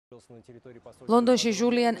ლონდონში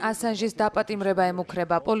ჟულიან ასანჟის დაპატიმრება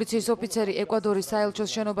ემუქრება. პოლიციის ოფიცერი ეკვადორის საელჩოს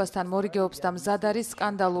შენობასთან მორიგეობს და მზად არის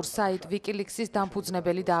სკანდალურ საიტ ვიკილიქსის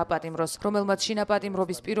დამფუძნებელი დააპატიმროს, რომელმაც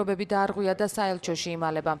შინაპატიმრობის პირობები დაარღვია და საელჩოში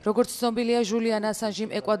იმალება. როგორც ცნობილია, ჟულიან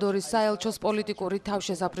ასანჟიმ ეკვადორის საელჩოს პოლიტიკური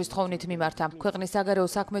თავშესაფრის თხოვნით მიმართა. ქვეყნის საგარეო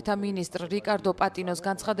საქმეთა მინისტრ რიკარდო პატინოს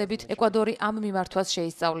განცხადებით, ეკვადორი ამ მიმართვას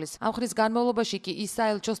შეისწავლის. ამ ხნის განმავლობაში კი ის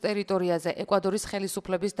საელჩოს ტერიტორიაზე ეკვადორის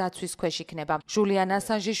ხელისუფლების დაცვის ქვეშ იქნება. ჟულიან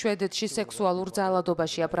ასანჟი შვედეთში სექსუალურ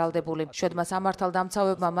ძალადობაშია ბრალდებული. შვედმა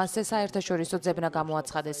სამართალდამცავებმა მასზე საერთაშორისო ძებნა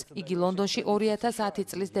გამოაცხადეს. იგი ლონდონში 2010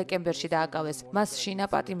 წლის დეკემბერში დააკავეს. მას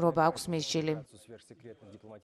შინაპატიმრობა აქვს მისჯილი.